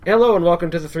Hello and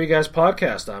welcome to the Three Guys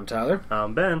Podcast. I'm Tyler.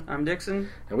 I'm Ben. I'm Dixon.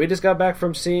 And we just got back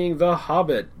from seeing The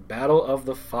Hobbit, Battle of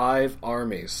the Five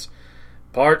Armies.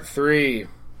 Part 3.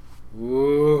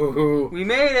 Woo! We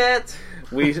made it!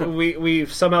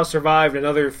 We've somehow survived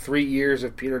another 3 years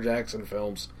of Peter Jackson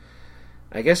films.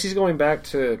 I guess he's going back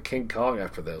to King Kong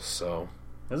after this, so...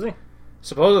 Is he?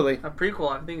 Supposedly. A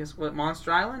prequel, I think it's what,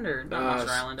 Monster Island? Or not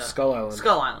Monster Island? Skull Island.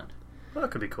 Skull Island. Well,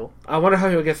 that could be cool. I wonder how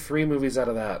he'll get 3 movies out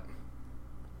of that.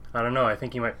 I don't know. I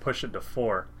think he might push it to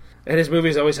 4. And his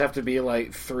movies always have to be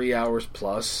like 3 hours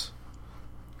plus.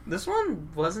 This one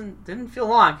didn't feel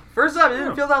long. First up, it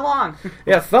didn't feel that long.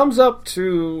 Yeah, thumbs up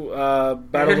to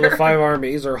Battle of the Five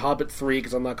Armies, or Hobbit 3,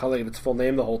 because I'm not calling it its full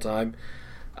name the whole time.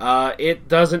 It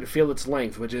doesn't feel its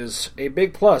length, which is a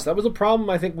big plus. That was a problem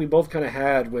I think we both kind of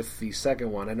had with the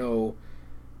second one. I know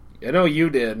you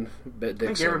did, Dixon.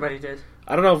 I think everybody did.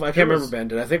 I don't know if I can't remember Ben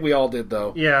did. I think we all did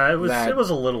though. Yeah, it was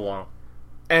a little long.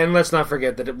 And let's not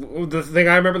forget that the thing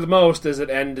I remember the most is it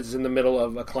ends in the middle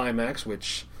of a climax,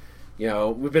 which, you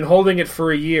know, we've been holding it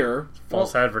for a year.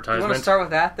 False advertisement. You want to start with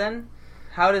that then?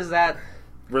 How does that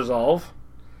resolve?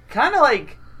 Kind of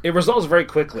like... It resolves very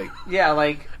quickly. Yeah,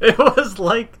 like... It was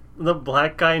like the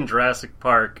black guy in Jurassic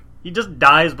Park. He just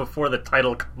dies before the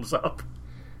title comes up.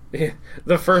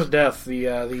 The first death,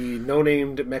 the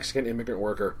no-named Mexican immigrant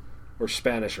worker, or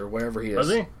Spanish, or wherever he is. Was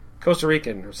he? Costa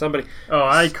Rican, or somebody. Oh,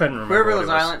 I couldn't remember. Whoever those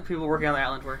island people working on the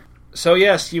island were. So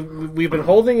yes, we've been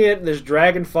holding it, this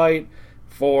dragon fight,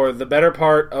 for the better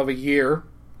part of a year.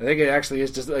 I think it actually is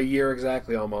just a year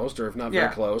exactly, almost, or if not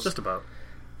very close. Just about.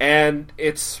 And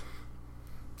it's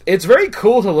very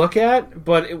cool to look at,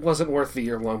 but it wasn't worth the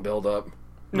year-long build-up.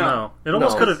 No. It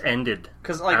almost could have ended.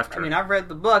 Because, like, after. I mean, I've read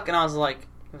the book, and I was like,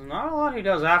 there's not a lot he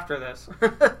does after this.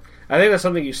 I think that's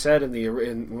something you said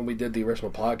when we did the original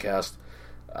podcast.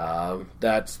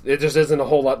 That it just isn't a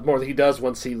whole lot more that he does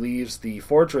once he leaves the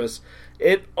fortress.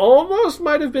 It almost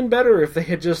might have been better if they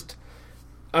had just,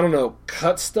 I don't know,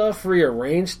 cut stuff,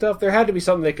 rearranged stuff. There had to be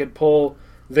something they could pull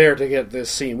there to get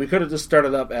this scene. We could have just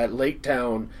started up at Lake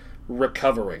Town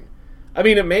recovering. I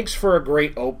mean, it makes for a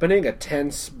great opening, a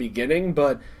tense beginning,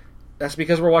 but that's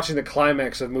because we're watching the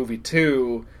climax of movie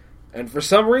 2, and for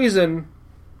some reason,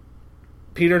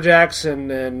 Peter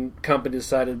Jackson and company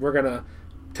decided we're going to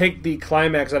take the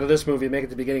climax out of this movie and make it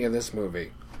the beginning of this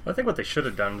movie. I think what they should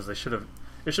have done is it should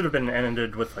have been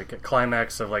ended with like a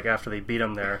climax of like after they beat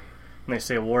him there, and they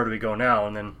say, well, "Where do we go now?"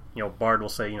 And then Bard will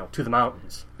say, to the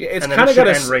mountains. Yeah, it's kind of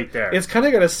end right there. It's kind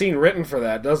of got a scene written for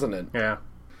that, doesn't it? Yeah.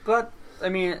 But I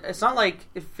mean, it's not like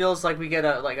it feels like we get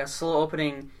a slow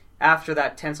opening after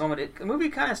that tense moment. The movie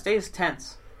kind of stays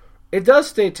tense. It does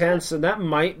stay tense, and that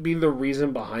might be the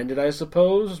reason behind it, I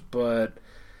suppose. But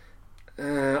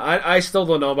I still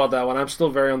don't know about that one. I'm still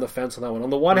very on the fence on that one.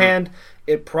 On the one hand,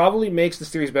 it probably makes the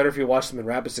series better if you watch them in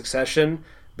rapid succession.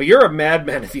 But you're a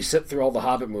madman if you sit through all the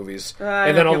Hobbit movies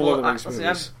and then all the Lord of the Rings movies.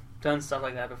 I've done stuff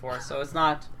like that before, so it's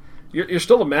not. You're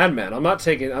still a madman. I'm not.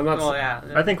 Well, yeah.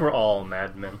 I think we're all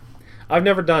madmen. I've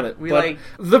never done it. But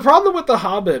the problem with The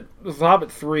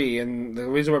Hobbit 3, and the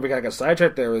reason why we got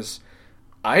sidetracked there is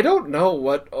I don't know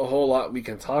what a whole lot we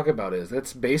can talk about is.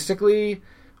 It's basically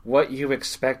what you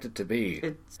expect it to be.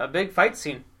 It's a big fight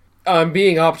scene. I'm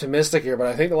being optimistic here, but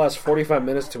I think the last 45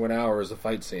 minutes to an hour is a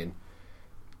fight scene.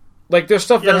 Like, there's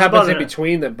stuff that happens in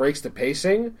between that breaks the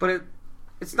pacing. But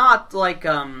it's not like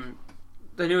the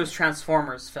newest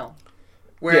Transformers film,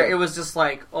 where it was just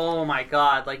like, oh my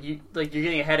god, you're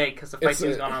getting a headache because the fight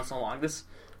scene's gone on so long.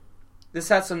 This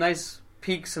had some nice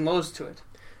peaks and lows to it.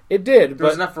 It did, There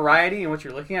was enough variety in what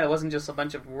you're looking at. It wasn't just a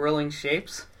bunch of whirling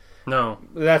shapes. No.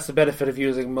 That's the benefit of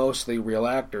using mostly real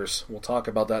actors. We'll talk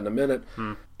about that in a minute.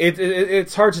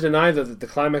 It's hard to deny that the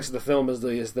climax of the film is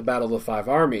the Battle of the Five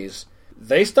Armies.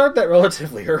 They start that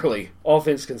relatively early, all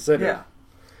things considered. Yeah.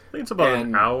 I think it's about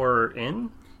an hour in.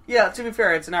 Yeah, to be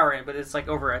fair, it's an hour in, but it's like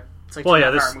over a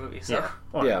 2.5 hour movie. So. Yeah.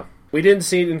 Well, yeah. We didn't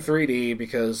see it in 3D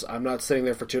because I'm not sitting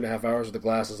there for 2.5 hours with the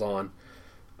glasses on.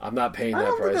 I'm not paying that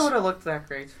price. I don't think it would have looked that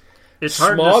great. It's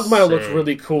hard Smog to might have say. looked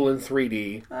really cool in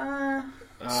 3D.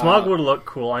 Smog would look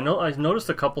cool. I noticed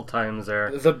a couple times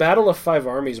there. The Battle of Five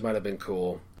Armies might have been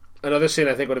cool. Another scene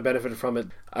I think would have benefited from it,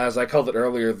 as I called it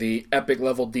earlier, the epic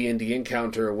level D&D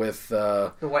encounter with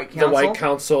the White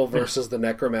Council, versus the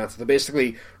Necromancer. That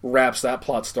basically wraps that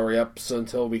plot story up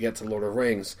until we get to Lord of the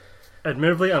Rings.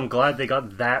 Admittedly, I'm glad they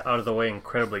got that out of the way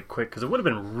incredibly quick, because it would have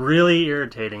been really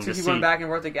irritating to see. Going back and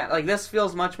forth again. Like, this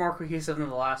feels much more cohesive than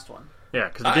the last one. Yeah,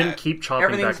 because it didn't keep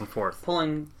chopping back and forth.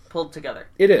 Pulled together.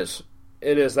 It is.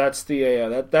 That's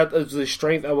the that is the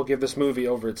strength I will give this movie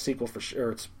over its sequel for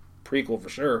sure. Its prequel for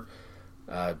sure.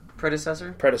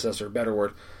 Predecessor, better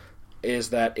word. is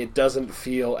that it doesn't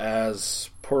feel as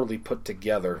poorly put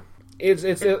together. It's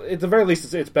at the very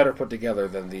least it's better put together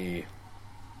than the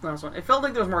last one. It felt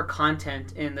like there was more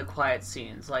content in the quiet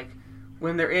scenes, like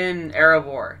when they're in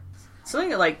Erebor.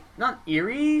 Something like not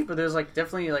eerie, but there's like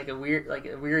definitely like a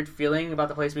weird feeling about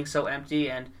the place being so empty,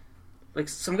 and like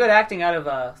some good acting out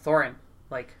of Thorin.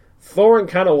 Like Thorin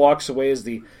kind of walks away as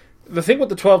the thing with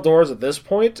the 12 Doors at this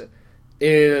point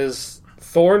is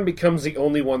Thorin becomes the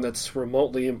only one that's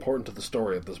remotely important to the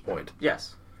story at this point.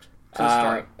 Yes. To the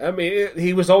story. I mean,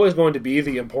 he was always going to be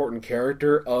the important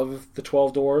character of the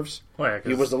 12 Dwarves. Well, yeah,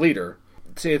 he was the leader.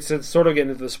 See, it's sort of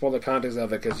getting into the spoiler context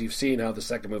of it because you've seen how the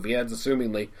second movie ends,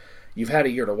 assumingly you've had a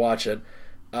year to watch it.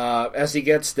 As he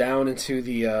gets down into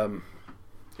the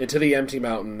empty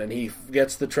mountain and he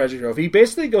gets the treasure trove, he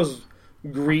basically goes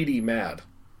greedy mad.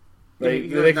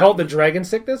 They call it the dragon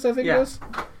sickness, I think it is.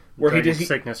 Where dragon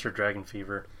sickness or dragon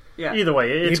fever. Yeah. Either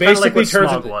way, it's kind of like what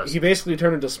Smaug was. He basically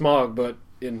turned into Smaug, but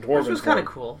in Dwarven Which was kind of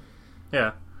cool.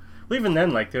 Yeah. Well, even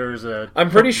then, like, there was a...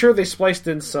 I'm pretty sure they spliced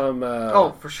in some...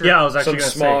 for sure. Yeah, I was actually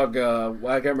some Smaug...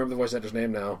 I can't remember the voice actor's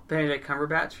name now. Benedict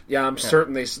Cumberbatch? Yeah, I'm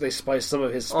certain they spliced some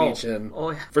of his speech in.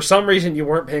 Oh, yeah. For some reason, you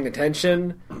weren't paying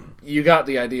attention. You got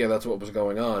the idea that's what was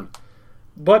going on.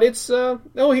 But it's...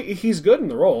 he's good in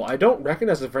the role. I don't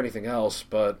recognize him for anything else,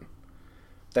 but...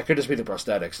 That could just be the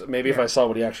prosthetics. Maybe if I saw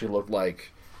what he actually looked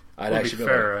like... I'd actually be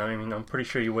fair. I mean, I'm pretty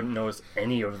sure you wouldn't notice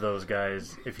any of those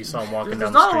guys if you saw them walking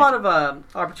down the street. street. There's not a lot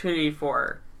of opportunity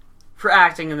for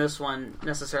acting in this one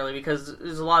necessarily because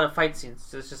there's a lot of fight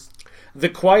scenes. It's just the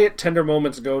quiet, tender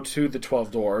moments go to the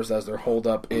 12 Doors as they're holed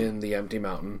up in the empty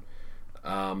mountain.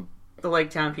 The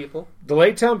Lake Town people. The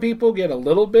Lake Town people get a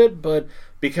little bit, but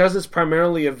because it's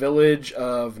primarily a village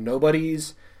of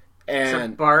nobodies, and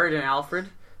except Bard and Alfred.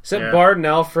 Except Bard and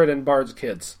Alfred and Bard's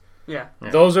kids. Yeah.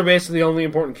 Those are basically the only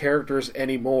important characters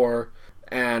anymore.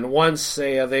 And once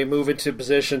they move into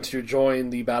position to join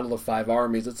the Battle of Five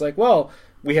Armies, it's like, well,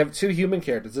 we have two human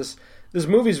characters. This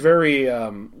movie's very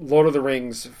Lord of the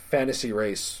Rings fantasy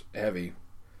race heavy,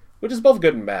 which is both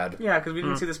good and bad. Yeah, because we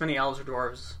didn't see this many elves or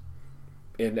dwarves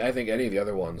in I think any of the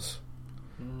other ones.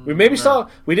 We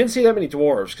didn't see that many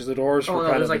dwarves because the dwarves were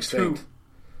kind of extinct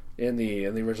in the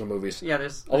original movies. Yeah,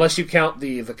 there's unless you count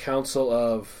the Council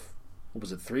of. What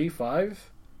was it, 3,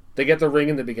 5? They get the ring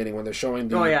in the beginning when they're showing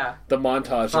the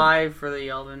montage. 5 for the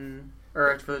elven,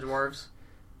 or for the dwarves.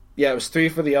 Yeah, it was 3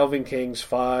 for the elven kings,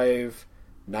 5,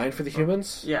 9 for the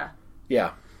humans. Yeah.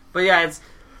 Yeah. But yeah,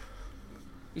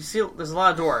 you see, there's a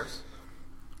lot of dwarves.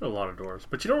 A lot of dwarves,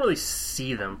 but you don't really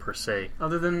see them per se.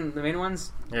 Other than the main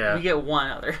ones. Yeah. We get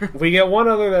one other. We get one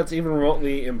other that's even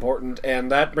remotely important, and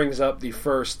that brings up the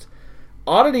first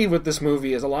oddity with this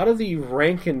movie is a lot of the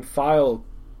rank and file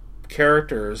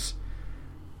characters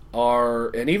are,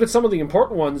 and even some of the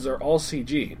important ones are all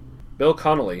CG. Bill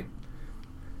Connolly,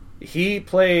 he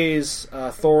plays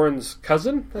Thorin's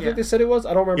cousin, I think they said it was.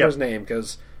 I don't remember his name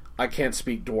because I can't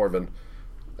speak Dwarven.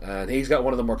 And he's got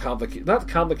one of the more complicated, not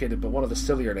complicated, but one of the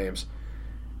sillier names.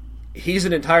 He's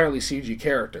an entirely CG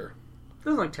character.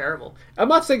 Doesn't look terrible. I'm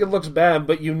not saying it looks bad,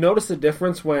 but you notice the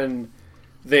difference when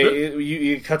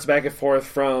it cuts back and forth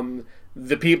from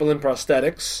the people in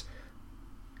prosthetics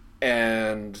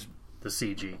and the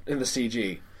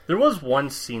CG. There was one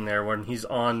scene there when he's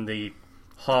on the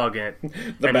hog and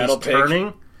battle he's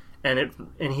turning, and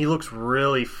he looks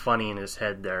really funny in his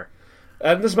head there.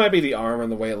 And this might be the arm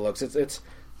and the way it looks. It's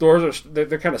doors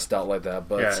they're kind of stout like that,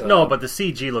 but but the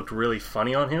CG looked really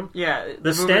funny on him. Yeah,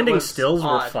 the standing stills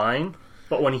were fine,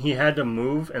 but when he had to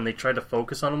move and they tried to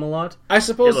focus on him a lot,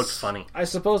 it looked funny. I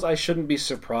suppose I shouldn't be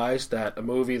surprised that a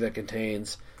movie that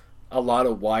contains a lot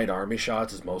of wide army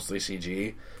shots is mostly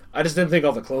CG. I just didn't think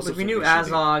all the close-ups. We knew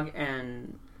Azog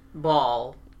and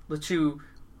Ball, the two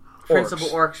principal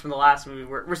orcs from the last movie,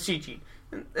 were CG.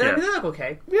 And I mean, they look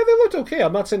okay. Yeah, they looked okay.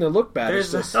 I'm not saying they look bad.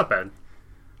 It's just not bad.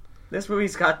 This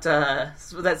movie's got that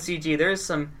CG. There's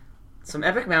some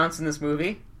epic mounts in this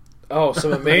movie. Oh,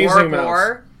 some amazing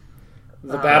mounts.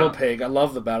 The battle pig. I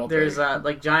love the battle pig.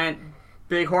 There's giant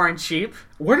bighorn sheep.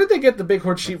 Where did they get the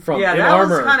bighorn sheep from? Yeah, in that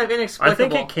armor? was kind of inexplicable. I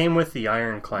think it came with the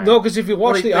Iron Clan. No, because if you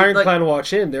watch the Iron Clan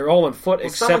watch in, they're all on foot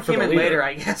except for the leader. Someone came in later,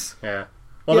 I guess. Yeah.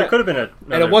 Well, there could have been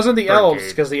and it wasn't the elves,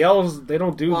 because the elves, they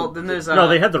don't do... Well, then there's... no,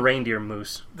 they had the reindeer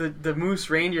moose. The moose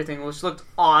reindeer thing, which looked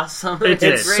awesome. It's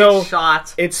a great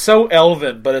shot. It's so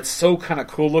elven, but it's so kind of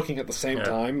cool looking at the same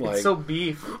time. It's so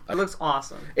beef. It looks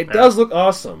awesome. It does look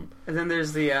awesome. And then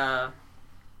there's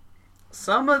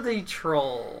some of the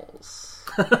trolls.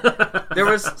 There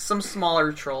was some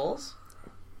smaller trolls,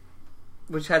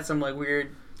 which had some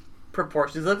weird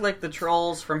proportions. They look like the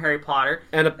trolls from Harry Potter.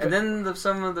 And then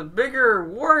some of the bigger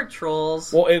war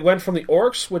trolls. Well, it went from the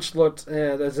orcs, which looked,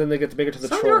 as then they get bigger, to the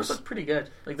some trolls. Some of the orcs looked pretty good.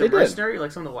 Like They the did. mercenary,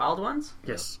 like some of the wild ones.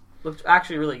 Yes. Looked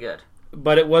actually really good.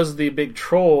 But it was the big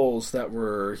trolls that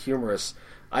were humorous.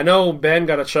 I know Ben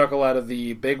got a chuckle out of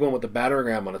the big one with the battering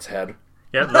ram on its head.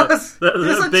 Yeah, This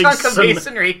is a big chunk of cem-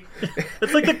 masonry.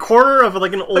 It's like the corner of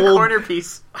like an The old corner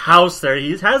piece. house there.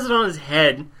 He has it on his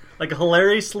head, like a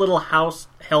hilarious little house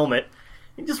helmet.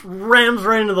 He just rams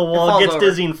right into the wall, falls gets over.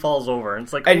 dizzy, and falls over. And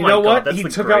it's like, And oh you my know God, what? that's He the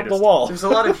took out the greatest. wall. There's a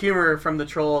lot of humor from the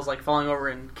trolls, like falling over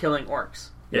and killing orcs.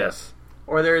 Yes.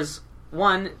 Or there's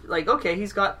one, like, okay,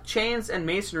 he's got chains and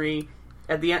masonry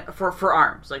at the end for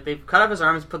arms. Like, they've cut off his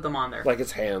arms, put them on there. Like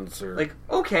his hands. Or... Like,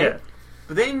 okay. Yeah.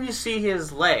 But then you see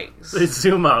his legs. They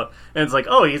zoom out, and it's like,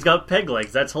 oh, he's got peg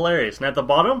legs. That's hilarious. And at the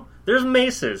bottom, there's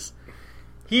maces.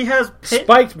 He has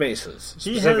spiked maces,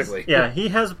 specifically. He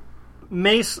has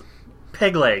mace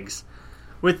peg legs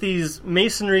with these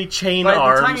masonry chain But at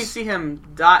arms. the time you see him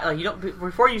die, like, you don't,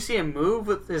 before you see him move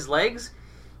with his legs,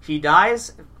 he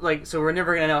dies. Like, so we're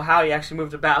never going to know how he actually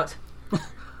moved about.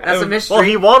 That's a mystery.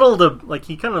 Well,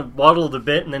 he kind of waddled a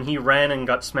bit, and then he ran and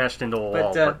got smashed into a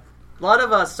wall. But a lot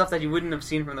of stuff that you wouldn't have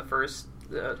seen from the first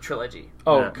trilogy.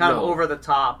 Oh, Yeah. Kind no. of over the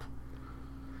top.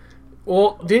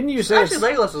 Well, didn't you say...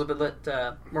 Actually, Legolas was a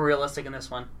bit more realistic in this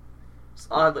one. It's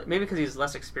odd, maybe because he's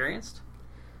less experienced.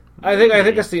 I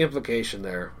think that's the implication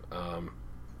there.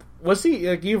 Was he...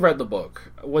 Like, you've read the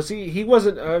book. Was he... He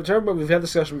wasn't... I remember we've had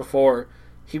this discussion before.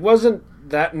 He wasn't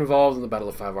that involved in the Battle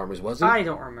of Five Armies, was he? I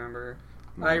don't remember.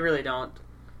 I really don't.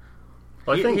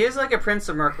 Well, I think He is like a Prince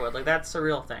of Mirkwood. Like, that's a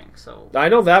real thing. So I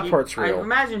know that part's I real.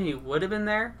 imagine he would have been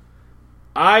there.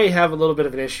 I have a little bit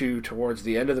of an issue towards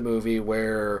the end of the movie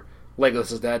where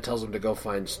Legolas' dad tells him to go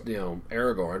find,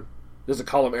 Aragorn. Doesn't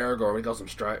call him Aragorn, he calls him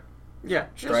Strider. Yeah,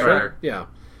 Strider? Yeah.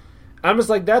 I'm just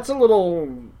like, that's a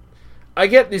little... I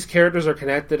get these characters are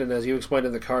connected, and as you explained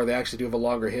in the car, they actually do have a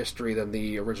longer history than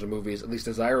the original movies, at least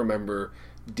as I remember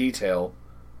detail.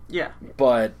 Yeah.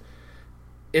 But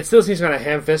it still seems kind of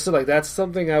ham-fisted. Like, that's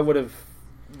something I would have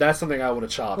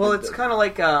chopped. Well, it's kind of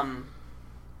like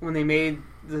when they made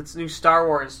this new Star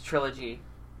Wars trilogy,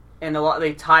 and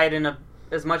they tied in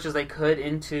as much as they could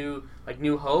into like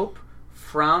New Hope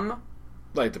from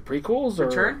like the prequels? Or...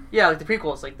 Return. Yeah, like the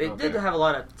prequels. Like they Okay. did have a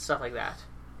lot of stuff like that.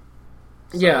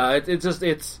 So, yeah, it's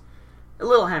a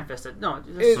little ham-fisted. No,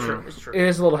 it's true. It's true. It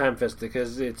is a little ham-fisted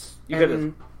because it's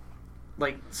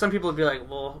like some people would be like,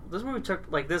 "Well, this movie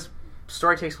this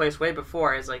story takes place way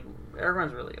before." It's like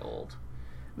Aragorn's really old.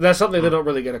 That's something they don't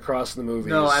really get across in the movies.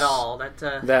 No, at all.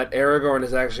 That Aragorn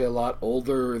is actually a lot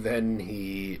older than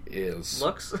he is.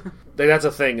 Looks. That's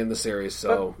a thing in the series.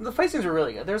 So but the fight scenes are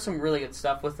really good. There's some really good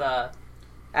stuff with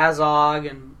Azog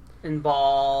and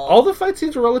Ball. all the fight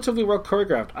scenes were relatively well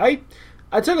choreographed.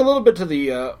 I took a little bit to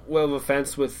the of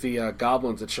offense with the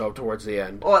goblins that show up towards the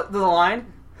end. Oh, the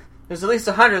line. There's at least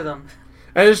 100 of them.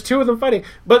 And there's two of them fighting,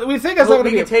 but we think that's Well, not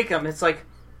we going to can be. take them. It's like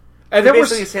And they then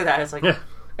basically say that. It's like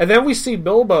and then we see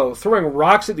Bilbo throwing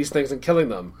rocks at these things and killing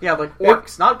them. yeah, like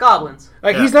orcs, not goblins.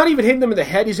 Like Yeah. he's not even hitting them in the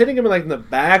head; he's hitting them in the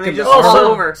back And they and just the fall arm.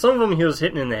 over. some of them he was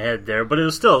hitting in the head there, but it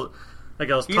was still like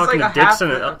I was He's talking like to a half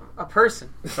Dixon. a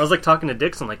person. I was like talking to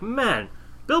Dixon, like, man,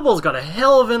 Bilbo's got a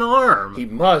hell of an arm. He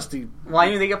must. Well, I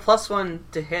mean, they get +1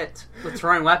 to hit with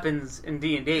throwing weapons in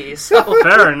D&D. So,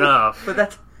 Fair enough. but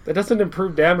that's That doesn't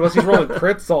improve damage unless he's rolling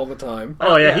crits all the time.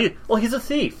 Oh yeah, yeah. he's a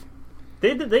thief.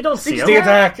 They don't see him. Sneak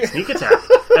attack. Sneak attack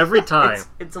every time.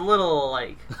 it's a little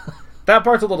like That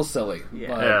part's a little silly. Yeah.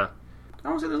 but- Yeah. I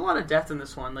don't say there's a lot of death in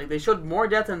this one. Like they showed more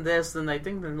death in this than I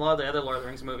think than a lot of the other Lord of the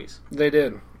Rings movies. They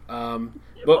did.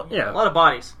 But Yeah. A lot of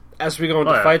bodies, as we go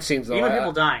into Oh, yeah. fight scenes, though, even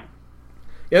people dying.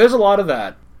 yeah, there's a lot of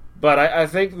that. But I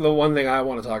think the one thing I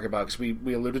want to talk about, because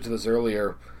we alluded to this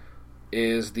earlier,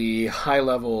 is the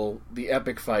the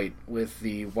epic fight with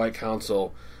the White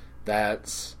Council.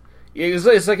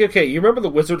 It's like, okay, you remember the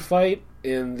wizard fight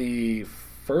in the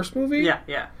first movie?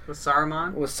 Yeah, with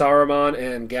Saruman. With Saruman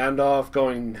and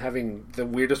Gandalf having the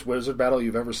weirdest wizard battle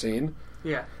you've ever seen.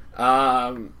 Yeah,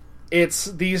 It's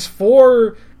these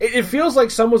four... It feels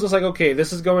like someone's just like, okay,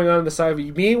 this is going on in the side of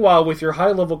you. Meanwhile, with your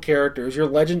high-level characters, your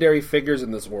legendary figures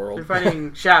in this world, they're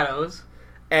fighting shadows.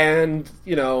 and,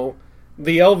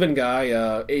 the elven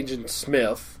guy, Agent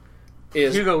Smith,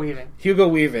 is... Hugo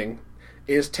Weaving.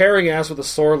 is tearing ass with a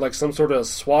sword like some sort of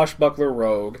swashbuckler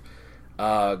rogue.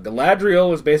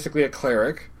 Galadriel is basically a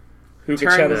cleric who can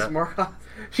Turns shadow... Morgoth.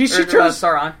 She Or, turns...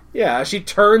 Sauron. Yeah, she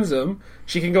turns him.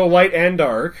 She can go light and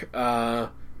dark.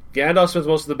 Gandalf spends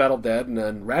most of the battle dead, and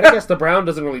then Radagast the Brown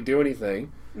doesn't really do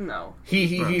anything. No. He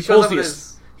Shows pulls up the with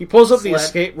his He pulls up the Sled.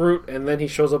 escape route, and then he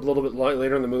shows up a little bit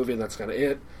later in the movie, and that's kind of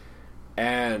it.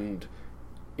 And,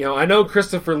 you know, I know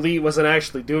Christopher Lee wasn't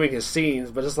actually doing his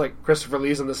scenes, but just like Christopher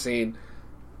Lee's in the scene,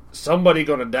 somebody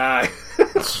gonna die.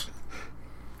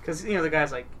 Because, you know, the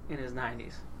guy's, like, in his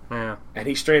 90s. Yeah. And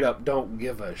he straight up don't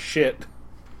give a shit.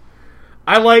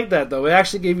 I like that, though. It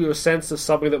actually gave you a sense of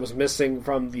something that was missing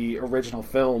from the original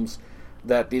films,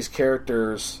 that these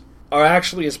characters are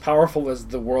actually as powerful as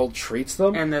the world treats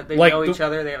them. And that they Like know each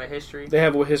other, they have a history. They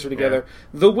have a history together.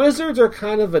 Yeah. The wizards are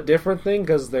kind of a different thing,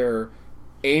 because they're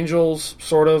angels,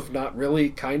 sort of, not really,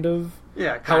 kind of.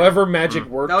 Yeah. However magic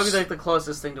works. That would be, like, the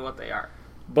closest thing to what they are.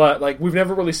 But, like, we've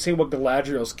never really seen what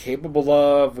Galadriel's capable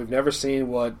of. We've never seen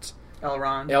what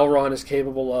Elrond is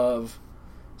capable of.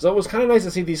 So it was kind of nice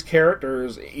to see these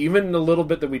characters, even a little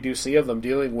bit that we do see of them,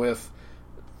 dealing with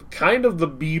kind of the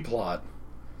B plot.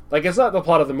 Like, it's not the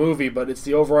plot of the movie, but it's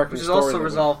the overarching story. Which is also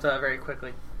resolved very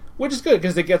quickly. Which is good,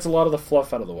 because it gets a lot of the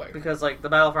fluff out of the way. Because, like, the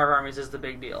Battle of 5 Armies is the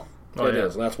big deal. It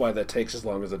is, and that's why that takes as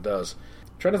long as it does.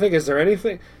 I'm trying to think, is there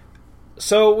anything...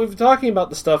 So, we've been talking about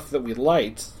the stuff that we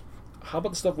liked. How about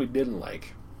the stuff we didn't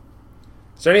like?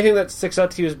 Is there anything that sticks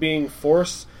out to you as being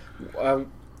forced? Other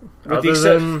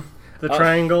than the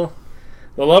triangle?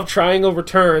 The love triangle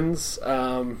returns.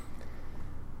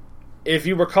 If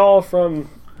you recall from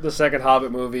the second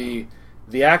Hobbit movie,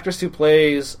 the actress who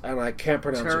plays, and I can't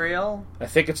pronounce Turiel? I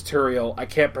think it's Turiel. I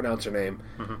can't pronounce her name.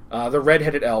 Mm-hmm. The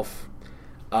red-headed elf.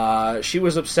 She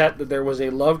was upset that there was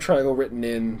a love triangle written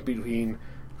in between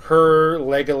her,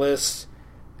 Legolas,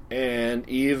 and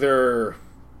either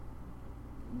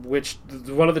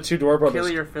one of the two Dwarf brothers.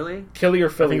 Killy or Philly? Killy or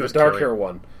Philly, the dark hair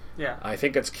one. Yeah. I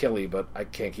think it's Killy, but I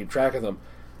can't keep track of them.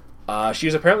 She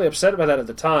was apparently upset about that at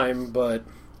the time, but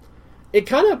it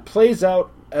kind of plays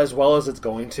out as well as it's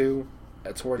going to.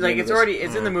 It's in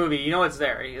the movie. You know it's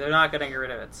there. They're not going to get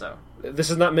rid of it. So this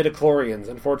is not midichlorians.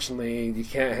 Unfortunately, you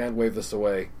can't hand wave this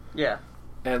away. Yeah.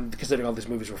 And considering all these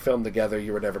movies were filmed together,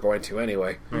 you were never going to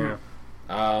anyway. Yeah.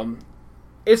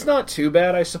 It's not too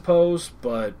bad, I suppose,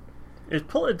 but it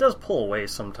does pull away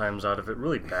sometimes out of it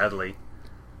really badly.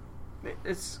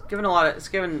 It's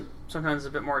given sometimes a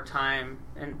bit more time,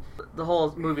 and the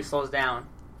whole movie slows down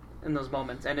in those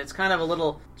moments, and it's kind of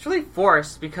it's really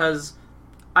forced, because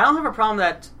I don't have a problem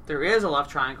that there is a love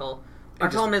triangle. My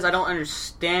problem is I don't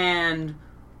understand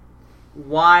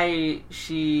why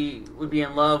she would be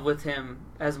in love with him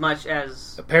as much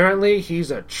as... Apparently, he's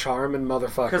a charming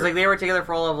motherfucker. Because, like, they were together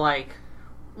for all of, like...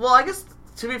 Well, I guess,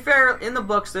 to be fair, in the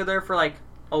books, they're there for, like,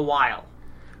 a while.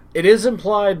 It is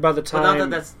implied by the time...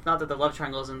 But not that the love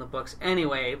triangle is in the books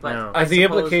anyway, but... No. The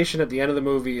implication at the end of the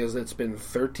movie is it's been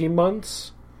 13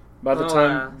 months by the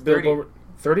time...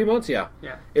 30 months? Yeah.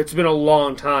 It's been a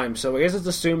long time, so I guess it's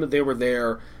assumed that they were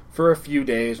there for a few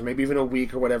days, or maybe even a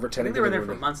week or whatever. I think they were there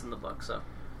for months in the book, so...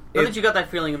 Not that you got that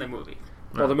feeling in the movie.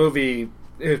 Well, the movie...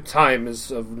 Time is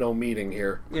of no meaning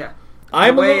here. Yeah.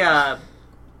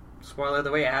 Spoiler, the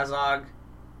way Azog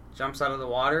jumps out of the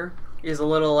water is a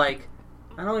little, like...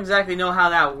 I don't exactly know how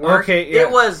that worked. Okay, yeah.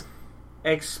 It was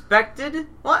expected.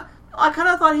 Well, I kind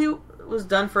of thought he was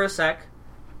done for a sec,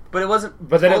 but it wasn't.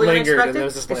 But then it totally lingered, unexpected. and there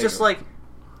was this It's just like,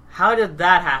 how did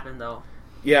that happen, though?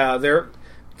 Yeah,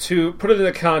 to put it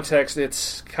into context,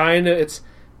 Azog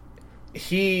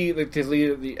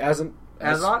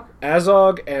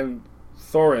and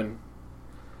Thorin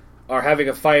are having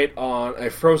a fight on a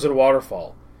frozen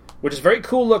waterfall, which is very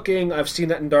cool looking. I've seen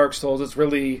that in Dark Souls. It's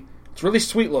really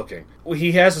sweet looking.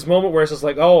 He has this moment where it's just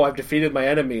like, oh, I've defeated my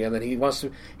enemy, and then he wants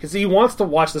to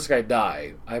watch this guy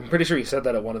die. I'm pretty sure he said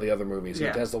that at one of the other movies.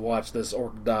 Yeah. He has to watch this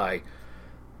orc die.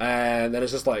 And then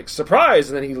it's just like, surprise!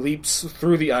 And then he leaps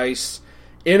through the ice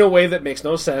in a way that makes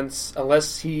no sense,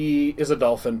 unless he is a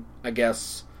dolphin, I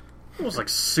guess. Almost like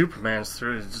Superman's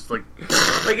through it, just like...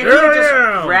 Like if he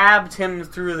just grabbed him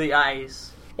through the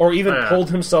ice. Or even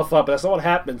pulled himself up, but that's not what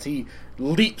happens. He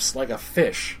leaps like a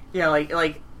fish. Yeah,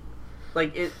 like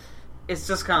it's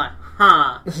just kind of,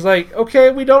 huh. It's like,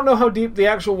 okay, we don't know how deep the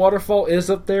actual waterfall is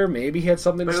up there. Maybe he had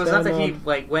something to stand on. But it was not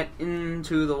that he, went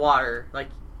into the water. Like,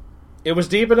 it was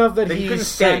deep enough that he couldn't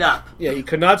stand up. Yeah, he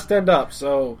could not stand up,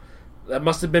 so that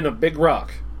must have been a big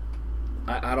rock.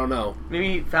 I don't know.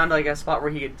 Maybe he found, a spot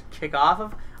where he could kick off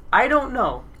of. I don't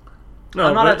know. No,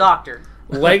 I'm not a doctor.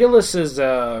 Legolas is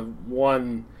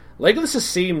one... Legolas'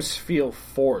 scenes feel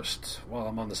forced while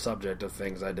I'm on the subject of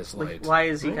things I disliked. Why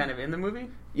is he kind of in the movie?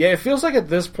 Yeah, it feels like at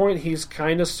this point he's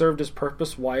kind of served his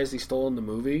purpose. Why is he still in the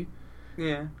movie?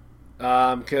 Yeah.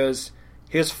 Because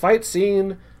his fight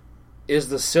scene is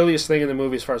the silliest thing in the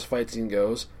movie as far as fight scene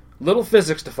goes. Little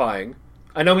physics defying.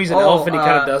 I know he's an elf and he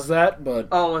kind of does that, but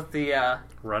Oh, with the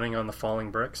Running on the falling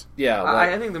bricks. yeah,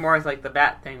 I think the more like the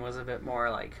bat thing was a bit more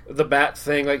like the bat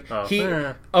thing, like he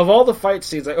yeah. of all the fight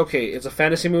scenes, like okay, it's a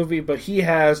fantasy movie, but he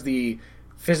has the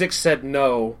physics said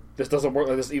no, this doesn't work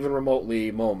like this even remotely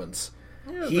moments.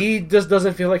 Yeah, He just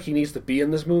doesn't feel like he needs to be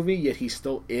in this movie, yet he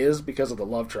still is because of the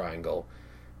love triangle.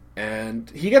 And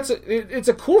he gets it's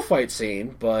a cool fight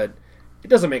scene, but it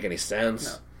doesn't make any sense.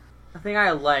 No. The thing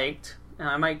I liked, and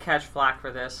I might catch flack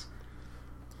for this,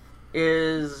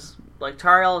 is like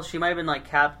Tariel. She might have been like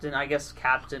captain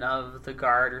of the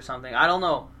guard or something. I don't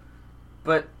know,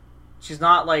 but she's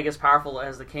not like as powerful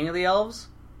as the king of the elves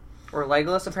or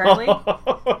Legolas apparently.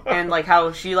 And like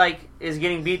how she like is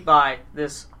getting beat by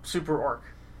this super orc,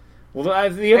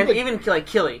 Well, even like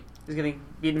Killy is getting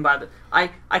beaten by the. I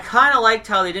kind of liked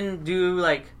how they didn't do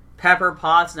like Pepper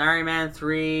Potts in Iron Man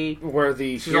 3. where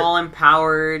She's all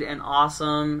empowered and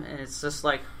awesome, and it's just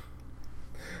like,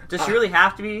 does she really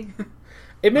have to be?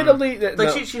 admittedly,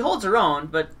 Like she holds her own,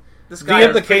 but this the guy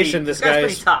implication this guy's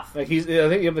pretty tough. Like I think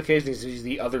the implication is he's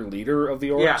the other leader of the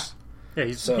orcs. Yeah. Yeah,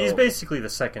 he's So- basically the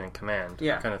second in command,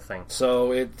 Yeah. kind of thing.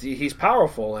 So he's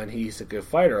powerful and he's a good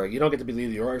fighter. Like, you don't get to be leader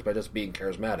of the orcs by just being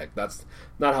charismatic. That's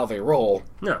not how they roll.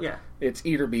 No, Yeah, It's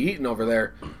eat or be eaten over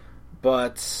there.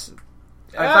 But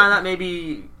I find that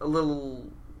maybe a little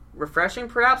refreshing,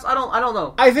 perhaps. I don't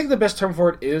know. I think the best term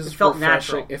for it is It felt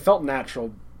refreshing. natural. It felt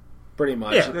natural, pretty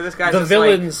much. Yeah. This guy's the just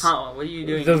villains, like, huh, what are you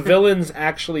doing? the villains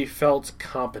actually felt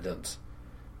competent.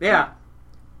 Yeah,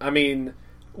 I mean,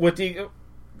 with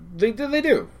they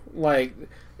do like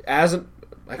Azog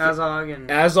and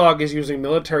Azog is using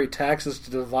military taxes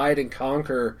to divide and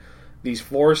conquer these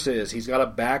forces. He's got a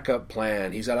backup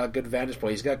plan. He's got a good vantage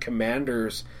point. He's got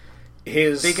commanders.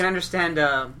 they can understand.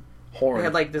 Horn. They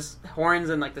had like this horns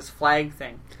and like this flag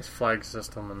thing. his flag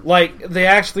system and Like they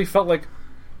actually felt like,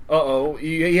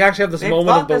 you actually have this They moment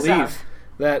of thought this belief out.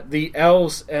 that the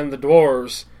elves and the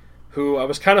dwarves, who I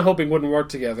was kind of hoping wouldn't work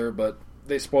together, but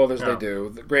they spoilers No. they do,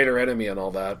 the greater enemy and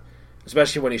all that.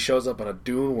 Especially when he shows up on a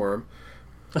dune worm.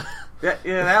 Yeah,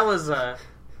 that was.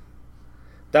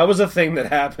 That was a thing that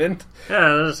happened.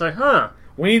 yeah, it was like, huh.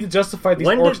 We need to justify these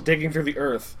When orcs did- digging through the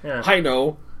earth. Yeah. I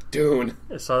know, Dune.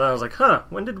 I saw that. I was like, huh.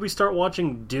 When did we start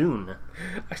watching Dune?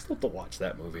 I still have to watch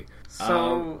that movie.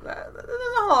 So there's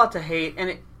not a lot to hate,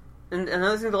 and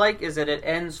another thing to like is that it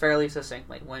ends fairly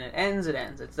succinctly. When it ends, it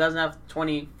ends. It doesn't have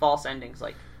 20 false endings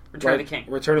like Return of the King.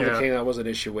 Return of the Yeah. King, that was an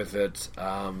issue with it.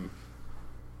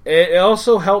 It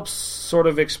also helps sort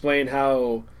of explain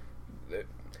how.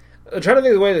 I'm trying to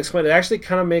think of the way to explain it. It actually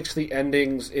kind of makes the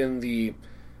endings in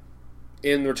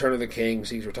Return of the King,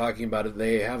 since we're talking about it,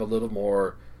 they have a little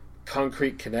more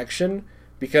concrete connection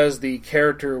because the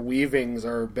character weavings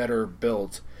are better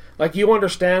built. Like, you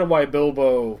understand why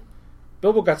Bilbo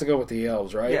got to go with the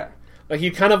elves, right? Yeah. Like,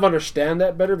 you kind of understand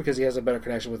that better because he has a better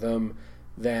connection with them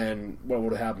than what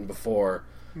would have happened before.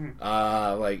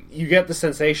 Like, you get the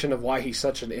sensation of why he's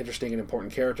such an interesting and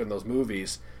important character in those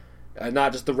movies,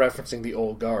 not just the referencing the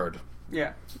old guard.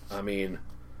 Yeah. I mean,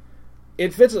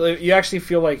 it fits. You actually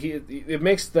feel like it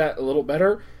makes that a little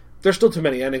better. There's still too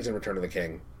many endings in Return of the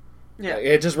King. Yeah.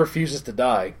 It just refuses to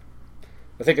die.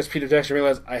 I think as Peter Jackson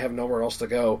realized, I have nowhere else to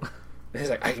go. And he's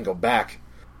like, I can go back.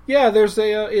 Yeah, there's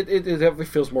it definitely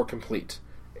feels more complete.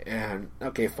 And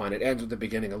okay, fine, it ends with the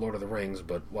beginning of Lord of the Rings,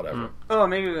 but whatever. Oh,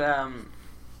 maybe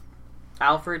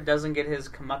Alfred doesn't get his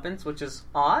comeuppance, which is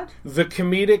odd. The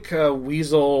comedic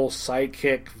weasel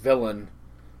sidekick villain,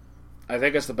 I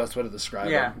think that's the best way to describe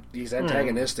him. He's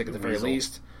antagonistic at the very Weasel.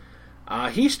 least.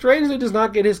 He strangely does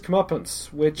not get his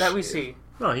comeuppance, which That we see.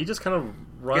 No, he just kind of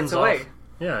runs Gets away. off.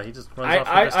 Yeah, he just runs off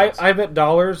the distance. I bet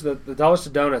dollars that the dollars to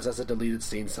donuts has a deleted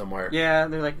scene somewhere. Yeah,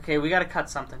 they're like, okay, we got to cut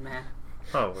something, man.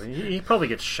 Oh, he probably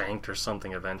gets shanked or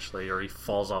something eventually, or he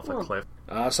falls off a cliff.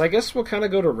 So I guess we'll kind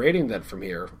of go to rating then from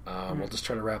here. We'll just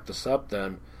try to wrap this up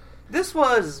then. This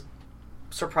was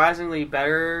surprisingly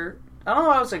better. I don't know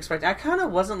what I was expecting. I kind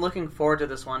of wasn't looking forward to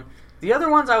this one. The other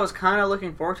ones I was kind of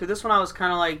looking forward to. This one I was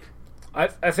kind of like...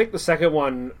 I think the second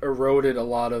one eroded a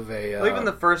lot of a... even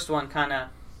the first one kind of...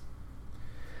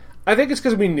 I think it's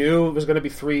because we knew it was going to be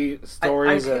 3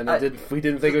 stories, I- and I- we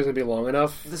didn't think it was going to be long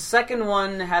enough. The second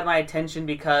one had my attention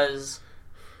because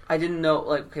I didn't know,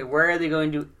 like, okay, where are they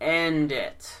going to end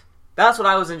it? That's what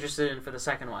I was interested in for the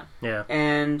second one. Yeah.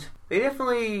 And they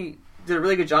definitely did a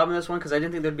really good job in this one because I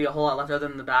didn't think there'd be a whole lot left other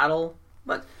than the battle.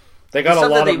 But They the got a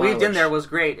stuff lot that they of weaved in mileage. there was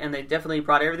great, and they definitely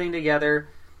brought everything together.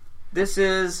 This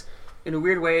is, in a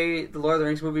weird way, the Lord of the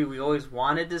Rings movie we always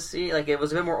wanted to see. Like, it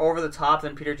was a bit more over the top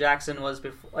than Peter Jackson was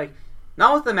before. Like,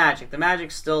 not with the magic. The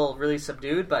magic's still really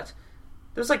subdued, but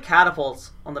there's like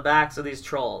catapults on the backs of these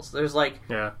trolls. There's like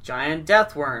giant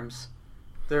death worms.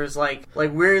 There's like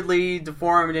weirdly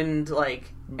deformed and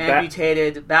like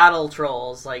amputated battle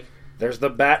trolls. Like there's the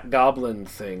bat goblin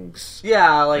things.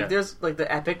 Yeah, like there's like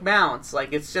the epic mounts.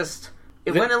 Like it's just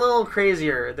it went a little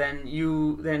crazier than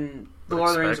the Lord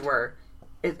of the Rings were.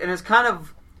 And it's kind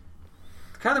of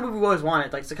the movie we always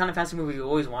wanted. Like it's the kind of fantasy movie we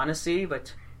always want to see,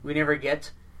 but we never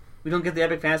get. We don't get the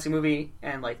epic fantasy movie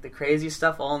and like the crazy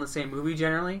stuff all in the same movie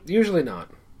generally. Usually not.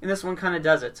 And this one kind of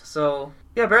does it. So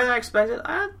yeah, better than I expected.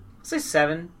 I'd say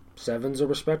 7. 7's a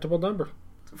respectable number.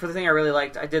 For the thing I really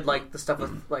liked, I did like the stuff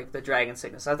with like the dragon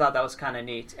sickness. I thought that was kind of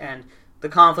neat, and the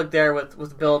conflict there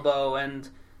with Bilbo and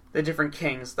the different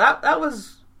kings. That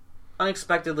was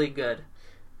unexpectedly good.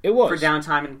 It was for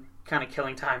downtime and kind of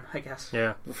killing time, I guess.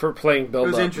 Yeah, for playing Bilbo.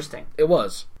 It was interesting. It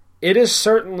was. It is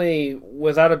certainly,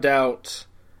 without a doubt.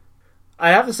 I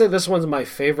have to say this one's my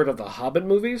favorite of the Hobbit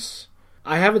movies.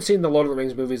 I haven't seen the Lord of the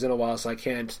Rings movies in a while, so I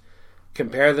can't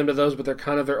compare them to those, but they're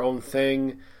kind of their own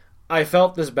thing. I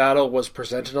felt this battle was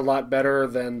presented a lot better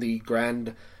than the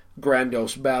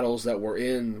grandiose battles that were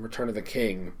in Return of the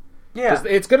King. Yeah.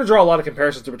 It's going to draw a lot of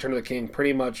comparisons to Return of the King,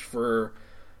 pretty much for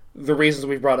the reasons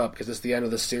we brought up, because it's the end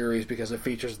of the series, because it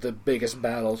features the biggest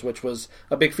battles, which was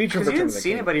a big feature of Return of the King. You didn't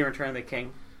see anybody in Return of the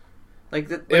King.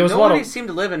 Nobody seemed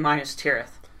to live in Minas Tirith.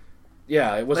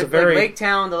 Yeah, it was the Lake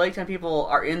Town people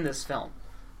are in this film.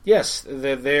 Yes,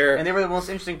 they're there. And they were the most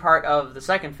interesting part of the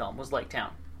second film, was Lake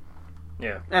Town.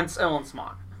 Yeah. And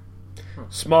Smaug.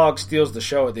 Smaug steals the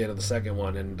show at the end of the second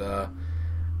one, and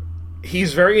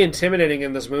he's very intimidating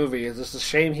in this movie. It's just a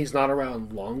shame he's not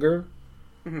around longer.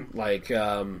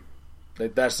 Mm-hmm.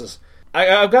 That's just...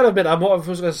 I've got to admit, I've got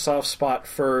a soft spot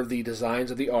for the designs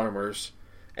of the armors,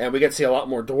 and we get to see a lot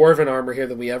more dwarven armor here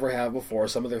than we ever have before,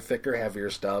 some of their thicker, heavier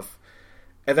stuff.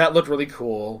 And that looked really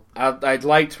cool. I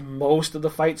liked most of the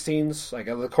fight scenes. Like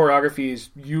the choreography is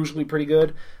usually pretty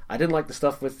good. I didn't like the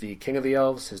stuff with the King of the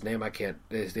Elves. His name kind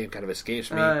of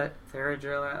escapes me. Ronan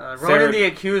the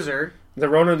Accuser. The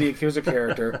Ronan the Accuser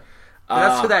character.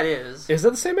 That's who that is. Is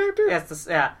that the same actor?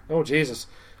 Yeah. Oh Jesus,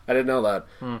 I didn't know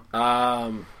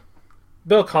that.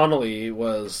 Bill Connolly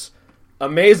was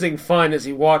amazing fun as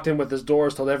he walked in with his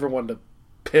doors, told everyone to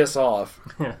piss off.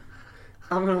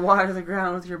 I'm gonna water the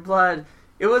ground with your blood.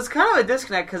 It was kind of a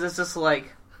disconnect because it's just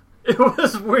like it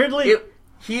was weirdly.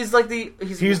 He's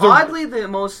oddly the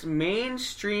most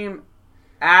mainstream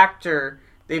actor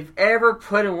they've ever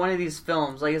put in one of these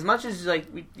films. Like as much as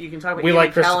you can talk about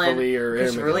Ian Christopher Lee or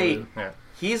Christopher Lee,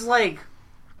 he's like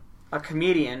a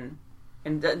comedian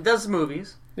and does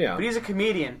movies. Yeah, but he's a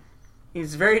comedian.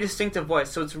 He's a very distinctive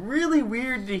voice, so it's really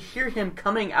weird to hear him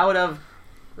coming out of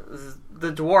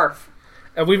the dwarf.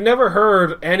 And we've never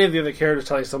heard any of the other characters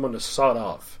telling someone to sod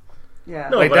off. Yeah.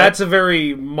 No, that's a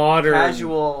very modern...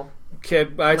 Casual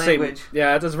I'd language. Say,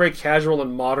 yeah, that's very casual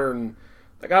and modern...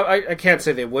 Like I can't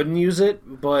say they wouldn't use it,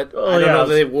 but I don't know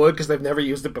that they would, because they've never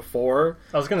used it before.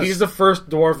 He's the first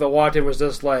dwarf that walked in was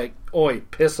just like, oi,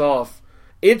 piss off.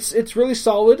 It's really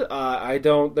solid.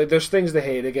 There's things to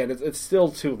hate. Again, it's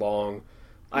still too long.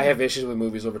 I have issues with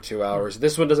movies over 2 hours.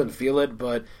 This one doesn't feel it,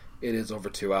 but it is over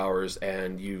 2 hours,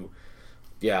 and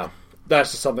that's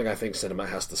just something I think cinema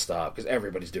has to stop, because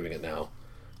everybody's doing it now.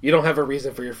 You don't have a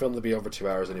reason for your film to be over 2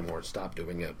 hours anymore. Stop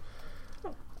doing it.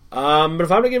 But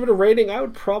if I'm going to give it a rating, I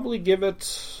would probably give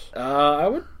it... I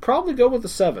would probably go with a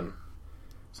 7.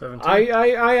 17?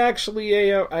 I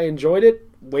actually I enjoyed it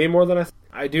way more than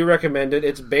I do recommend it.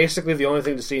 It's basically the only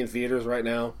thing to see in theaters right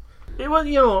now. It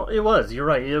was. You're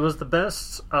right. It was the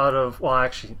best out of... Well,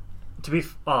 actually,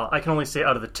 I can only say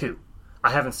out of the 2. I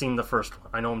haven't seen the first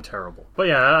one. I know I'm terrible. But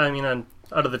yeah, I mean,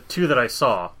 out of the 2 that I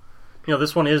saw,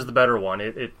 this one is the better one.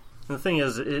 The thing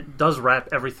is, it does wrap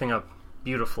everything up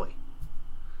beautifully.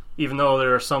 Even though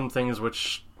there are some things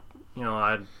which,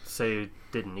 I'd say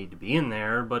didn't need to be in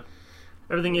there, but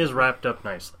everything is wrapped up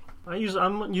nicely.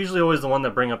 I'm usually always the one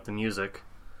that bring up the music.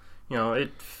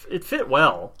 It fit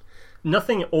well.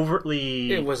 Nothing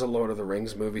overtly... It was a Lord of the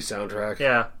Rings movie soundtrack.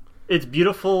 Yeah. It's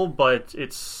beautiful, but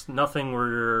it's nothing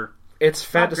where... It's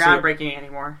fantasy. Not groundbreaking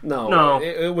anymore. No.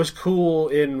 It was cool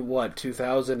in,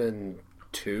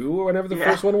 2002 or whatever the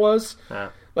first one was? Yeah.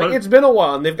 It's been a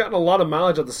while, and they've gotten a lot of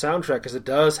mileage of the soundtrack, because it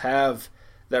does have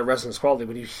that resonance quality.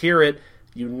 When you hear it,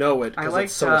 you know it, because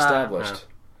it's so established. Yeah.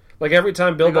 Like, every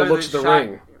time Bilbo looks at the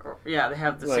ring... Yeah, they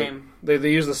have the same... They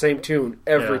use the same tune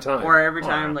every time. Or every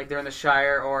time, they're in the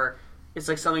Shire, or it's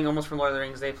like something almost from Lord of the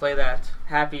Rings, they play that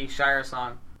happy Shire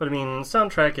song. But, the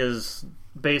soundtrack is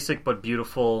basic but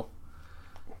beautiful.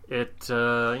 It,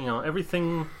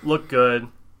 everything looked good.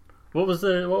 What was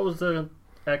the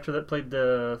actor that played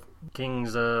the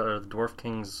King's or the Dwarf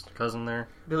King's cousin there?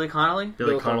 Billy Connolly.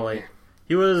 Billy Connolly.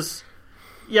 He was,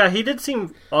 yeah, he did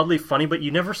seem oddly funny, but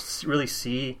you never really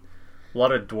see a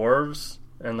lot of dwarves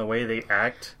and the way they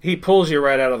act. He pulls you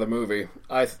right out of the movie.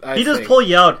 He does pull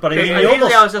you out, but I mean,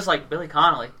 I was just like Billy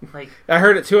Connolly. Like I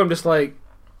heard it too. I'm just like,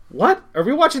 what? Are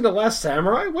we watching The Last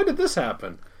Samurai? When did this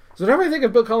happen? So whenever I think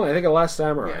of Bill Connolly, I think of Last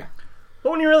Samurai. Yeah.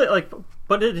 But when you really like,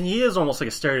 he is almost like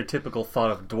a stereotypical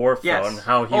thought of dwarf, though, and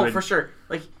how he would. For sure.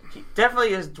 Like he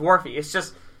definitely is dwarfy. It's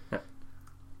just, it's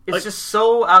like, just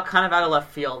so kind of out of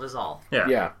left field, is all. Yeah.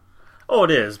 Yeah. Oh,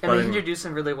 it is. And but they introduce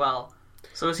him really well.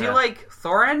 So is he Yeah. like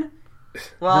Thorin?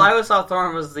 Well, I always thought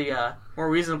Thorin was the more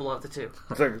reasonable of the two.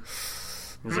 It's like,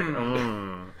 he's like,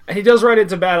 and he does ride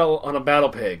into battle on a battle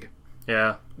pig.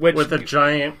 yeah, Which- with a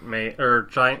giant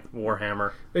giant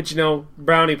warhammer. Which,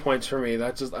 brownie points for me.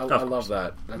 That's just I love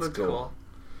that. That's Looks cool.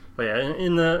 But yeah,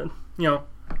 in the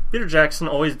Peter Jackson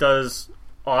always does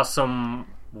awesome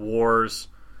wars.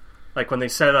 Like when they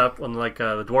set up, when the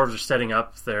dwarves are setting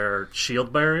up their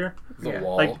shield barrier, The Yeah.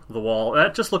 wall. like the wall,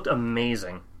 that just looked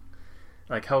amazing.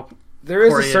 Like how There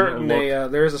is a Korean certain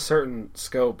look. there is a certain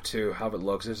scope to how it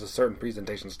looks. There's a certain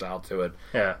presentation style to it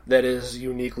yeah that is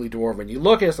uniquely dwarven. You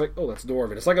look at it, it's like, oh, that's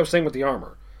dwarven. It's like I was saying with the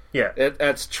armor. yeah.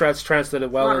 That's translated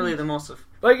well. Not in- really the most of.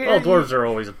 like Well, dwarves are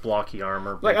always blocky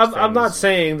armor. Like big I'm not things.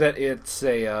 saying that it's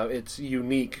it's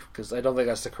unique because I don't think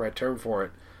that's the correct term for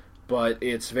it, but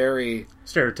it's very.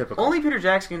 Stereotypical. Only Peter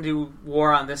Jackson can do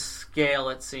war on this scale,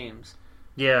 it seems.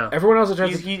 Yeah. Everyone else is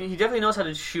trying He definitely knows how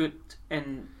to shoot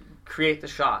and create the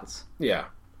shots. yeah.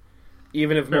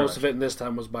 Even if Very most much. of it in this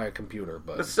time was by a computer,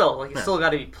 But still, it's still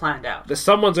got to be planned out.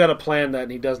 someone's got to plan that,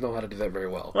 and he does know how to do that very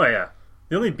well. Oh yeah.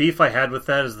 The only beef I had with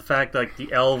that is the fact that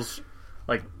the elves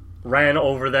ran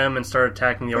over them and started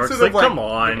attacking the orcs. Instead of, Come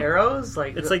on. the arrows,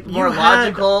 It's the like, you more had-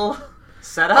 logical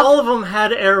setup. All of them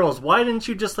had arrows. Why didn't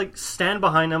you just stand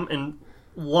behind them and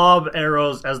lob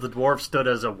arrows as the dwarf stood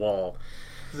as a wall?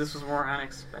 This was more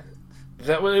unexpected.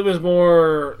 It was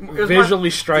more It was visually more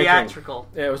striking. theatrical.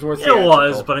 Yeah, it was more It theatrical.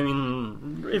 was, but I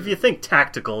mean, if you think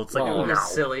tactical, it's like, Well, It no.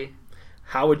 was silly.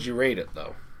 How would you rate it,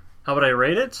 though? How would I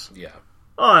rate it? Yeah.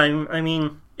 Oh, I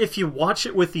mean, if you watch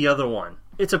it with the other one,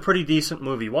 it's a pretty decent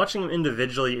movie. Watching them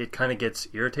individually, it kind of gets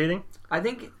irritating. I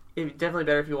think it'd be definitely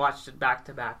better if you watched it back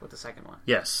to back with the second one.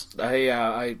 Yes.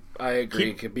 I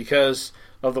agree because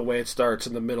of the way it starts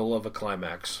in the middle of a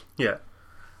climax. Yeah.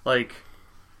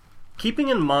 Keeping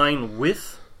in mind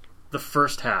with the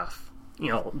first half,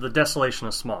 the Desolation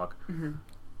of Smog,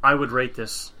 I would rate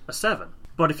this a 7.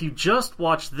 But if you just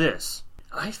watch this,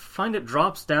 I find it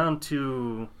drops down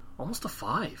to almost a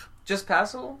 5. Just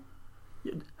passable?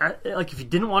 If you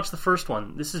didn't watch the first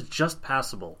one, this is just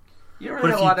passable. You don't But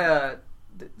really if have a lot of...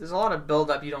 There's a lot of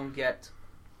build-up you don't get.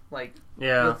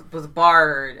 Yeah. With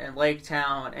Bard and Lake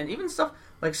Town, and even stuff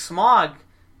like Smog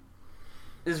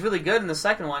is really good in the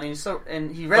second one,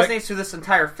 and he resonates through this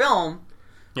entire film,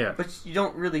 Yeah. but you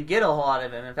don't really get a whole lot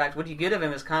of him. In fact, what you get of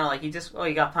him is kind of like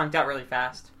he got punked out really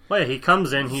fast. Well, yeah, he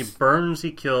comes in, he burns,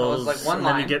 he kills, Well, it's like one and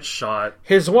then he line. gets shot.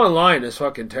 His one line is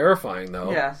fucking terrifying,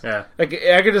 though. Yeah. Yeah. I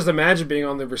could just imagine being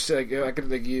on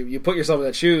you put yourself in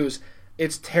that shoes.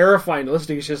 It's terrifying to listen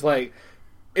to. It's just like,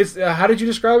 it's how did you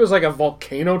describe it? It's like a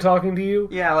volcano talking to you.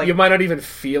 Yeah, you might not even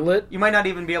feel it. You might not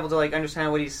even be able to understand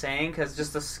what he's saying because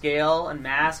just the scale and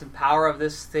mass and power of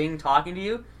this thing talking to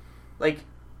you,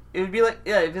 it would be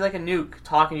it'd be like a nuke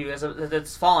talking to you as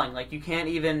it's falling. You can't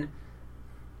even.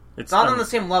 It's not on the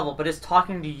same level, but it's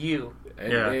talking to you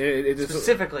And Yeah. it's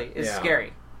specifically. It's yeah.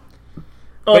 scary. Oh,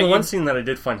 But the you- one scene that I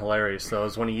did find hilarious, though,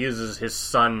 is when he uses his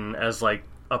son as,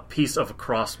 a piece of a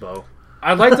crossbow.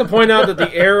 I'd like to point out that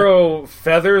the arrow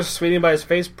feathers swinging by his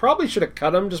face probably should have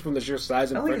cut him just from the sheer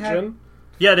size and I only friction.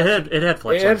 Yeah, it had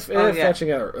fletchings. It had yeah.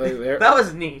 fletching out. That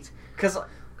was neat because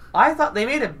I thought they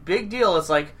made a big deal.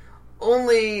 It's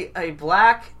only a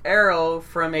black arrow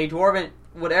from a dwarven,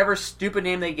 whatever stupid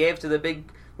name they gave to the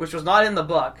big, which was not in the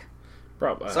book.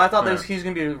 Probably. So I thought Yeah. he was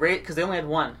going to be because they only had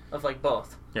one of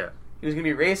both. Yeah. He was going to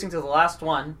be racing to the last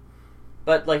one,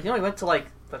 but he went to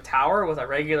the tower with a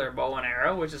regular bow and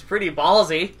arrow, which is pretty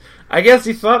ballsy. I guess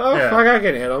he thought, oh, Yeah. fuck, I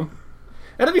can hit him.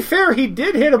 And to be fair, he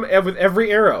did hit him with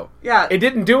every arrow. Yeah. It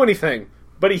didn't do anything,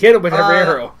 but he hit him with every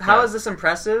arrow. How Yeah. is this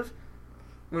impressive?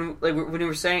 When we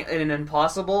were saying in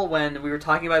Impossible, when we were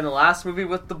talking about in the last movie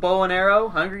with the bow and arrow,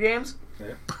 Hunger Games,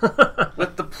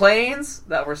 with the planes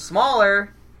that were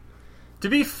smaller. To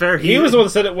be fair, He was the one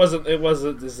that said it wasn't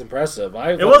as impressive.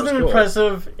 It wasn't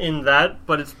impressive in that,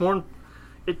 but it's more.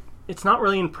 It's not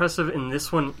really impressive in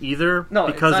this one either, No,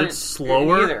 because not it's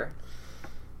slower. either.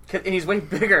 And he's way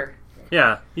bigger.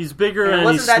 Yeah, he's bigger And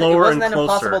and, he's it slower wasn't and that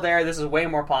impossible closer. there. This is way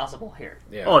more possible here.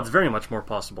 Yeah. Oh, it's very much more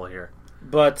possible here.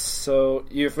 But so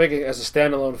you're thinking as a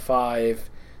standalone 5.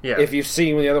 Yeah, If you've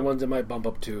seen the other ones, it might bump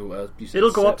up to. You said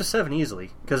it'll go up 7. to 7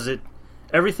 easily because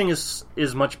everything is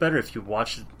much better if you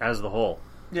watch it as the whole.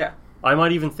 Yeah. I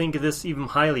might even think of this even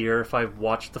highlier if I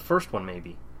watched the first one,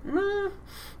 maybe. Yeah,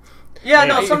 Yeah.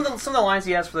 no, some of the lines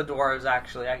he has for the dwarves,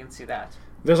 actually, I can see that.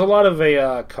 There's a lot of there's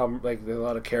a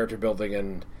lot of character building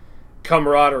and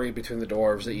camaraderie between the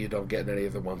dwarves that you don't get in any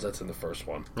of the ones that's in the first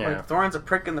one. Yeah, Like, Thorin's a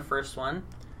prick in the first one,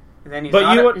 and then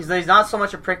But he's not so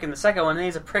much a prick in the second one, and then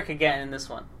he's a prick again in this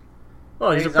one.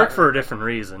 well, he's a he's prick not- for a different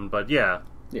reason, but yeah.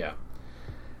 Yeah.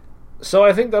 So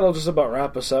I think that'll just about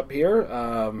wrap us up here.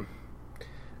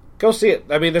 Go see it.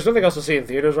 I mean, there's nothing else to see in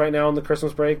theaters right now on the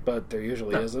Christmas break, but there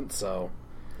usually isn't, so...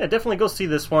 Yeah, definitely go see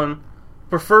this one.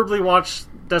 Preferably watch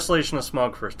Desolation of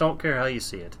Smog first. Don't care how you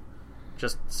see it.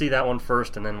 Just see that one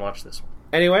first and then watch this one.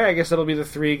 Anyway, I guess that'll be the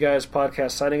Three Guys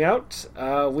podcast signing out.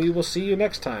 We will see you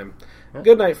next time. Yeah.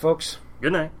 Good night, folks.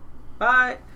 Good night. Bye!